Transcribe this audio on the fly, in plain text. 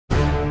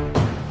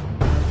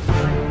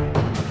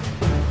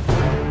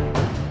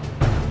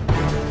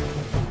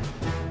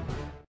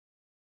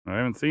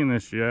haven't seen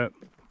this yet.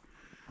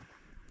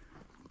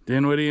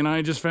 Dinwiddie and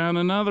I just found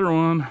another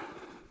one.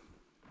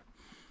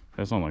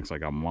 This one looks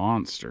like a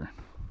monster.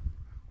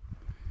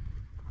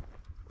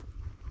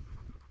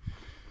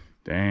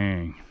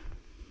 Dang.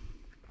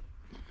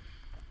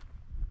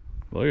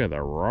 Look at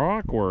the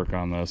rock work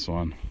on this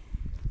one.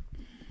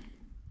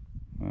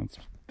 That's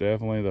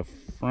definitely the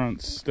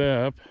front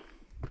step.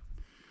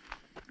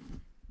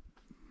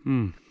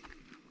 What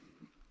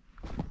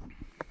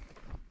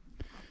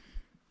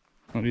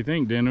do you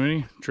think,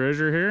 Dinwiddie?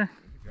 Treasure here?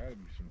 There's gotta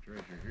be some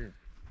treasure here.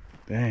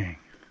 Dang.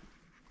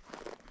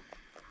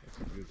 That's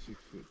a good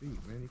 6 foot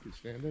deep, man. You could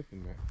stand up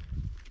in that.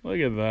 Look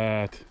at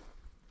that.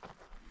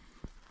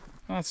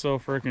 That's so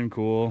freaking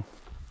cool.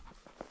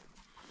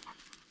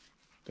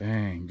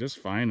 Dang, just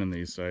finding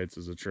these sites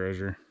is a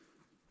treasure.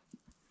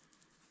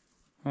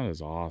 That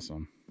is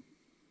awesome.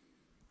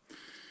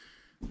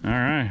 All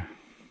right,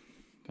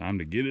 time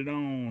to get it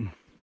on.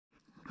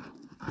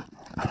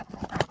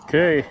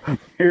 Okay,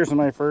 here's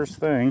my first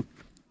thing.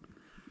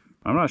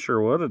 I'm not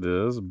sure what it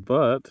is,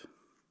 but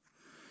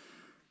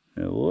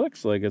it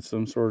looks like it's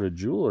some sort of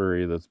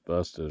jewelry that's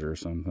busted or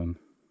something.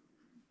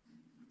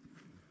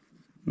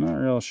 Not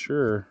real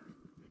sure.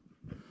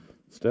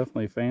 It's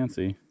definitely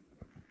fancy.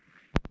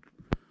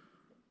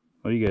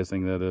 What do you guys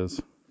think that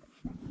is?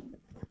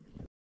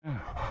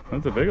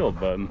 That's a big old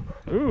button.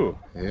 Ooh.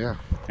 Yeah.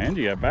 And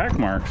you got back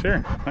marks.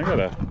 Here, I got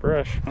a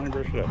brush. Let me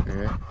brush it up.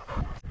 Yeah.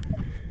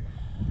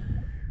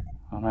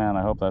 Oh man,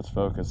 I hope that's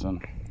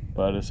focusing.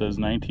 But it says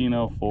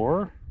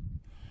 1904.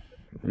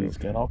 It's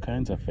got all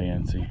kinds of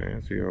fancy.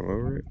 Fancy all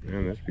over it.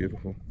 Man, that's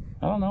beautiful.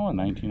 I don't know what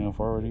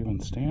 1904 would even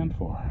stand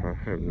for. I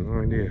have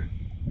no idea.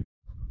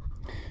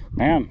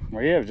 Man,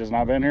 we have just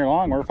not been here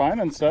long. We're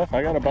finding stuff.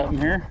 I got a button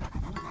here.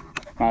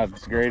 Not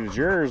as great as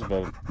yours,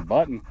 but a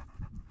button.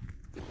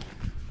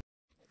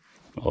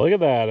 Well, look at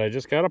that. I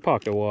just got a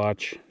pocket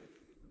watch.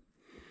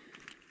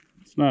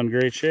 It's not in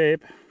great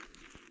shape.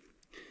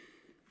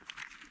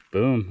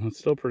 Boom. That's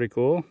still pretty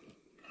cool.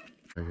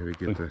 I gotta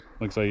get the...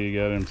 Looks like he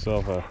got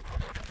himself a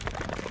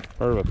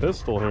part of a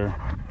pistol here.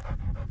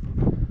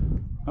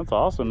 That's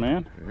awesome,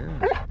 man.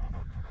 Yeah.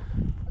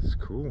 It's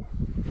cool.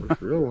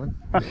 First real one.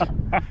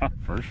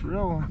 First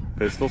real one.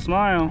 Pistol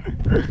smile.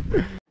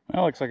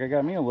 Well, looks like I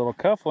got me a little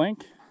cuff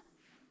link.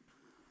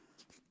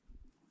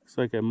 Looks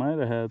like I might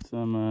have had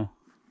some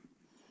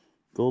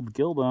gold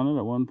gilt on it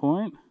at one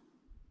point.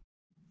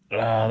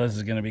 Ah, this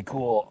is gonna be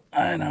cool.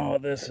 I know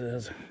what this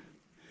is.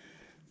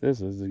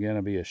 This is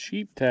gonna be a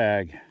sheep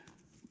tag.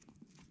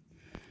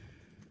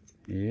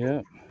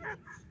 Yep.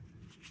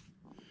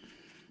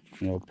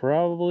 You'll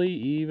probably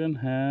even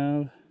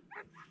have,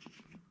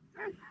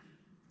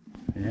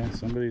 yeah,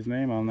 somebody's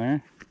name on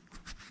there.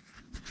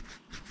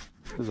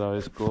 This is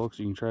always cool because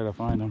you can try to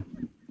find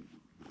them.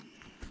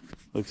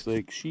 Looks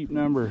like sheep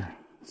number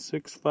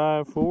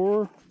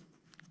 654.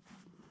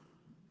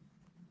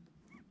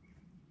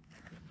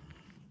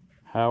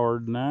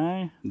 Howard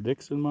Nye,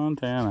 Dixon,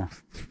 Montana.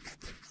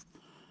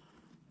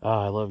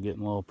 Ah, I love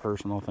getting little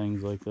personal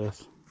things like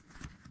this.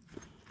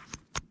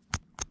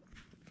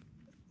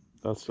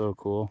 That's so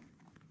cool.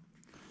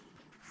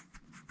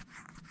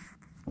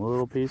 A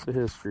little piece of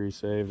history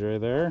saved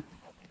right there.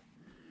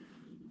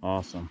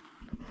 Awesome.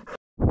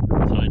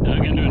 So I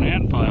dug into an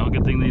ant pile.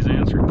 Good thing these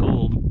ants are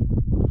cold.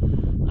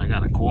 I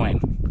got a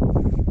coin.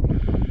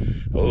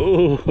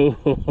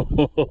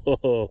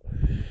 Oh,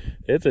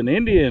 it's an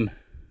Indian.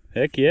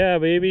 Heck yeah,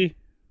 baby.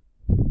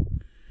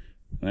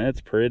 That's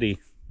pretty.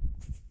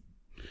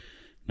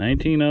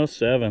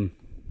 1907.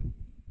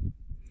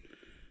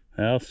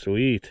 How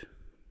sweet.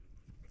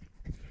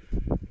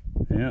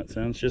 Yeah, it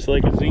sounds just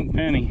like a zinc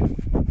penny.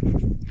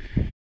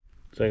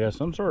 So I got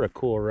some sort of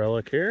cool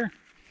relic here.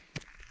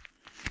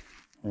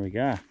 What do we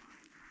got?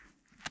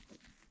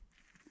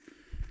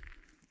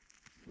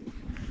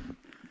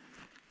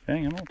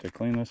 Dang, I'm going to have to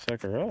clean this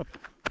sucker up.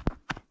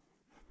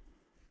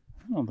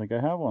 I don't think I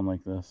have one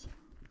like this.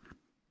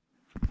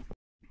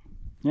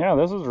 Yeah,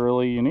 this is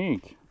really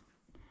unique.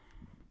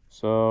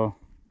 So,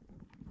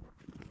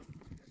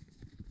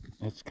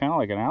 it's kind of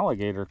like an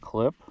alligator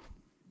clip.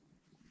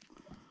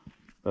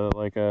 But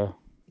like it's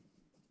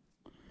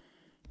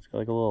got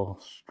like a little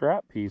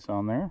strap piece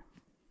on there.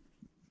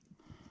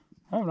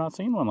 I have not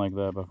seen one like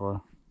that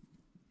before.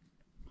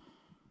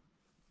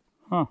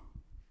 Huh.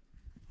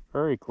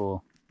 Very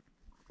cool.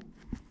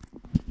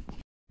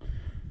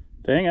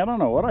 Dang, I don't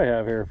know what I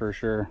have here for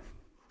sure.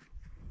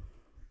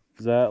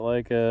 Is that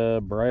like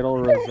a bridal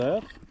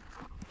rosette?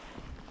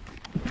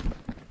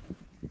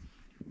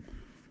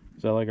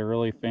 Is that like a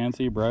really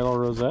fancy bridal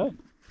rosette?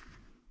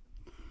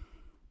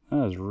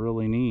 That is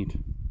really neat.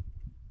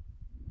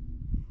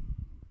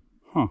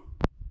 Huh.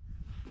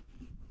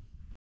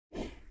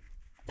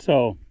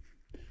 So,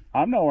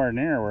 I'm nowhere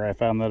near where I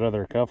found that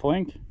other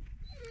cufflink,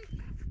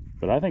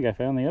 but I think I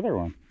found the other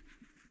one.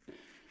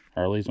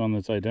 Or at least one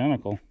that's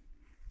identical.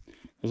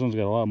 This one's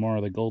got a lot more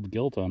of the gold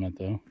gilt on it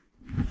though.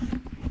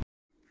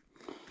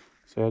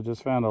 So I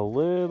just found a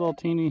little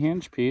teeny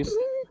hinge piece.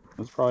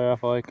 It's probably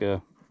off like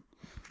a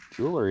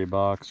jewelry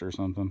box or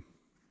something.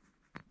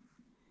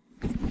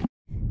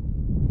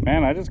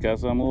 Man, I just got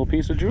some little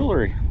piece of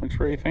jewelry. Looks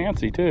pretty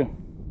fancy too.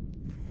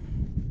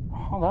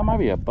 Oh, that might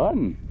be a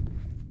button.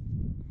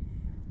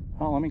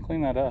 Oh, let me clean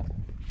that up.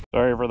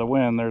 Sorry for the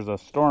wind, there's a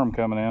storm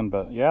coming in,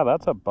 but yeah,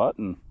 that's a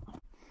button.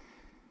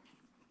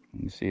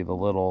 You see the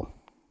little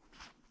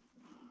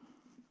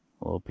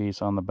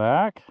piece on the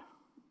back.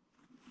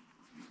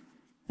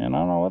 And I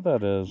don't know what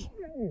that is.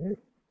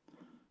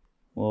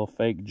 Little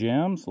fake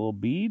gems, little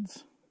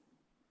beads.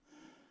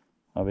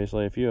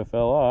 Obviously a few have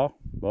fell off,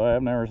 but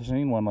I've never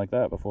seen one like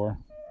that before.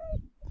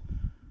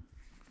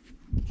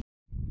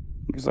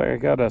 Looks like I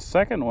got a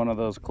second one of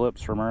those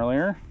clips from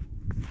earlier.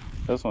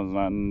 This one's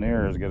not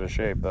near as good a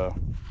shape though.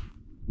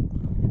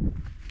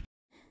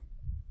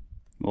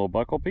 Little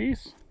buckle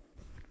piece.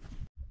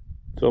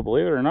 So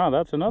believe it or not,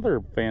 that's another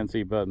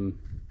fancy button.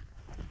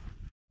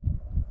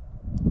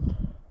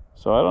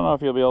 So I don't know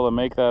if you'll be able to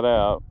make that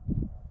out,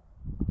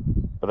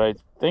 but I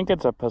think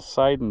it's a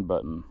Poseidon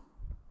button.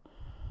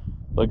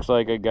 Looks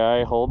like a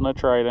guy holding a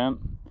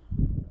trident,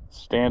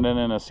 standing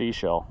in a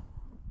seashell.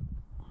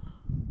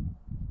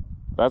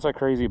 That's a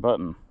crazy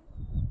button.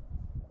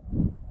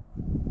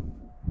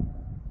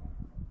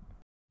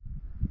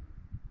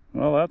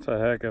 Well, that's a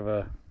heck of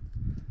a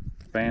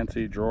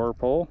fancy drawer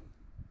pull.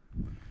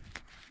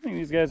 I think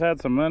these guys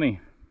had some money.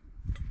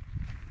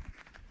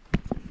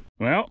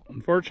 Well,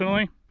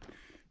 unfortunately,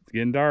 it's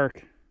getting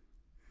dark.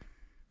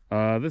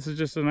 This is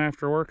just an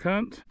after work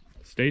hunt.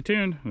 Stay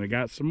tuned, we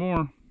got some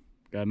more.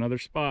 Got another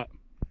spot.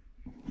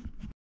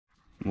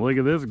 Look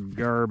at this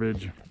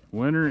garbage.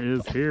 Winter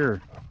is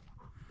here.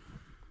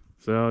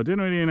 So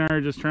Dinwiddie and I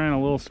are just trying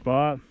a little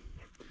spot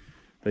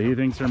that he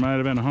thinks there might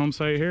have been a home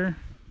site here.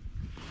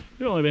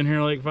 We've only been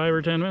here like 5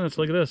 or 10 minutes.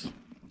 Look at this.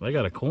 I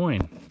got a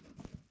coin.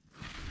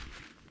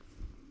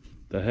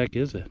 The heck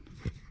is it?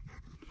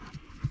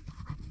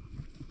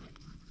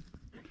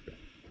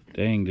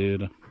 Dang,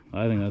 dude.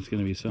 I think that's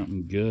gonna be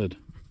something good.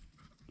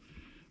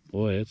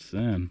 Boy, it's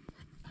thin.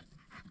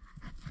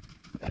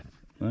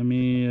 Let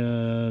me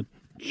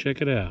check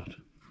it out.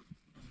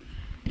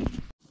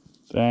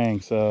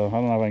 Dang, so I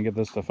don't know if I can get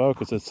this to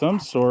focus. It's some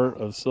sort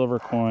of silver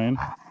coin.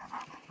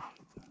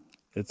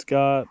 It's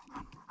got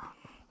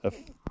a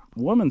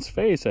woman's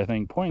face, I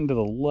think, pointing to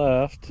the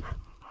left.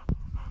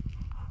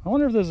 I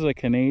wonder if this is a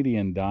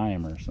Canadian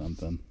dime or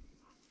something.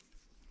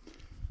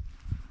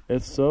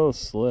 It's so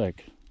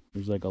slick.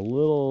 There's like a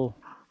little,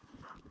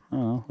 I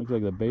don't know, looks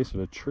like the base of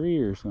a tree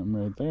or something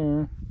right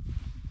there.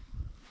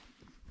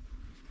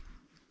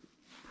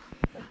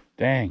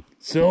 Dang,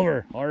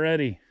 silver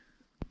already.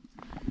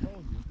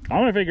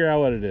 I'm gonna figure out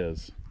what it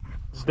is.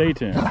 Stay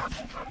tuned.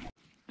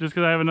 Just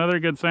because I have another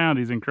good sound,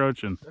 he's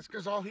encroaching. That's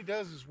because all he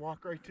does is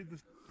walk right to the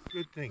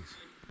good things.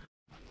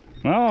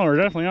 Well, we're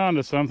definitely on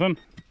to something.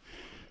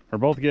 We're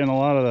both getting a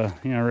lot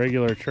of the,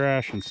 regular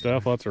trash and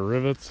stuff, lots of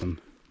rivets and...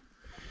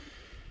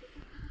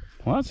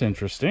 Well, that's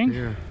interesting.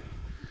 Yeah.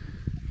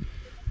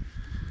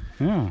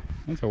 Yeah,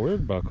 that's a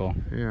weird buckle.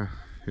 Yeah,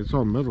 it's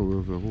all metal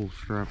with the whole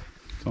strap.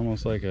 It's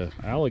almost like a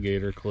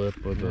alligator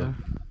clip with a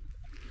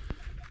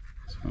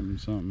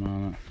something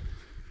on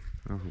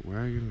it. Off a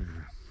wagon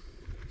or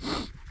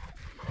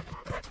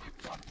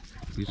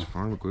piece of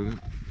farm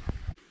equipment.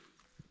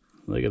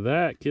 Look at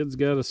that, kid's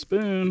got a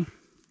spoon.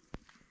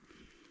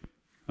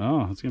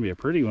 Oh, it's gonna be a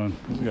pretty one.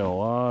 It's got a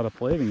lot of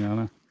plating on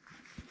it.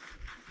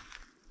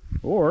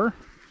 Or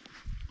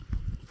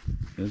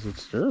is it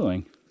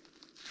sterling?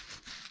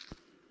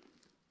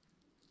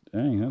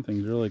 Dang, that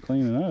thing's really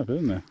cleaning up,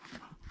 isn't it?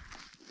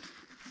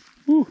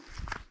 Whew.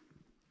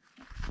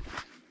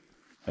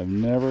 I've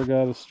never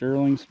got a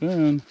sterling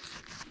spoon.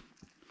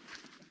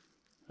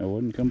 I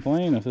wouldn't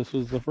complain if this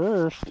was the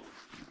first.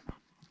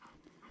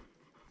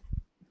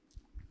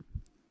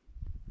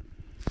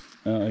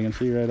 I can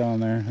see right on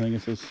there. I think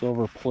it says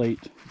silver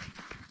plate.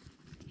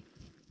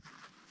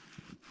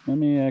 Let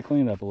me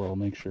clean it up a little,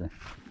 make sure.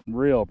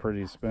 Real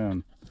pretty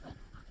spoon.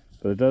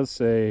 But it does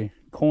say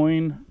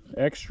coin,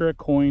 extra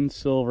coin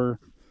silver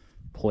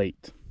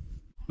plate.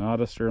 Not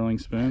a sterling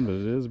spoon, but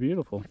it is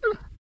beautiful.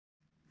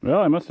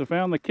 Well, I must have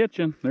found the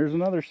kitchen. There's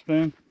another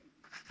spoon.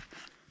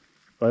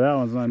 But that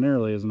one's not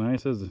nearly as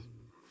nice, is it?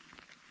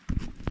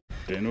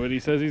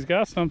 Dinwiddie says he's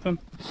got something.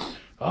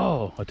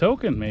 Oh, a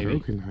token maybe.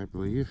 Token, I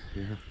believe,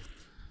 yeah.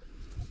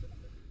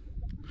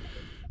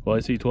 Well, I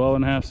see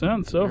 12.5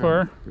 cents so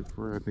far. Good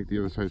for it. I think the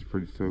other side's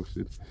pretty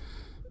toasted.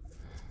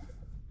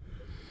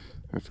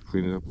 I have to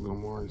clean it up a little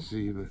more and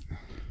see, but...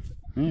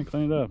 Yeah,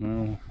 clean it up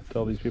and we'll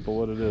tell these people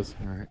what it is.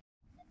 Alright.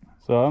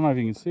 So I don't know if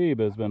you can see,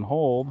 but it's been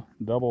holed,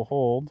 double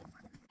holed.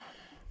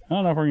 I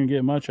don't know if we're going to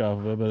get much off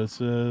of it, but it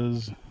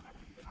says...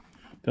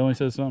 It only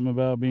says something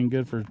about being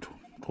good for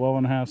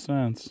 12.5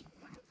 cents.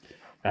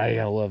 I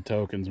gotta love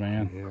tokens,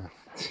 man.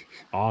 Yeah.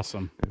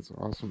 Awesome. That's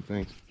awesome,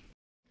 thanks.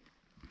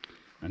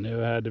 I knew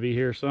it had to be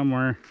here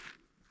somewhere.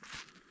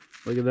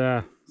 Look at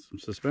that. Some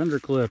suspender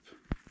clip.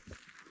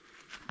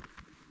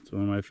 It's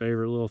one of my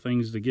favorite little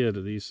things to get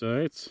at these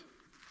sites.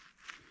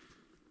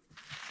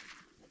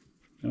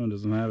 That one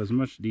doesn't have as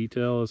much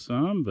detail as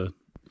some, but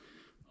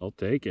I'll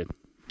take it.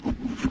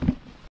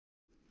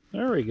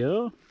 There we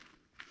go.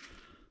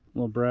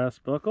 Little brass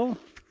buckle.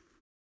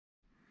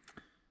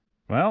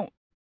 Well,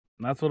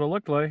 that's what it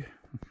looked like.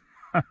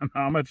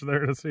 Not much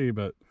there to see,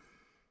 but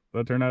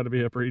that turned out to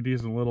be a pretty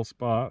decent little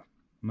spot.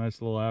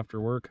 Nice little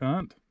after work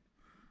hunt.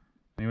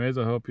 Anyways,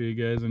 I hope you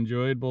guys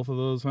enjoyed both of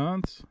those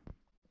hunts.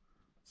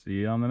 See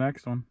you on the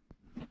next one.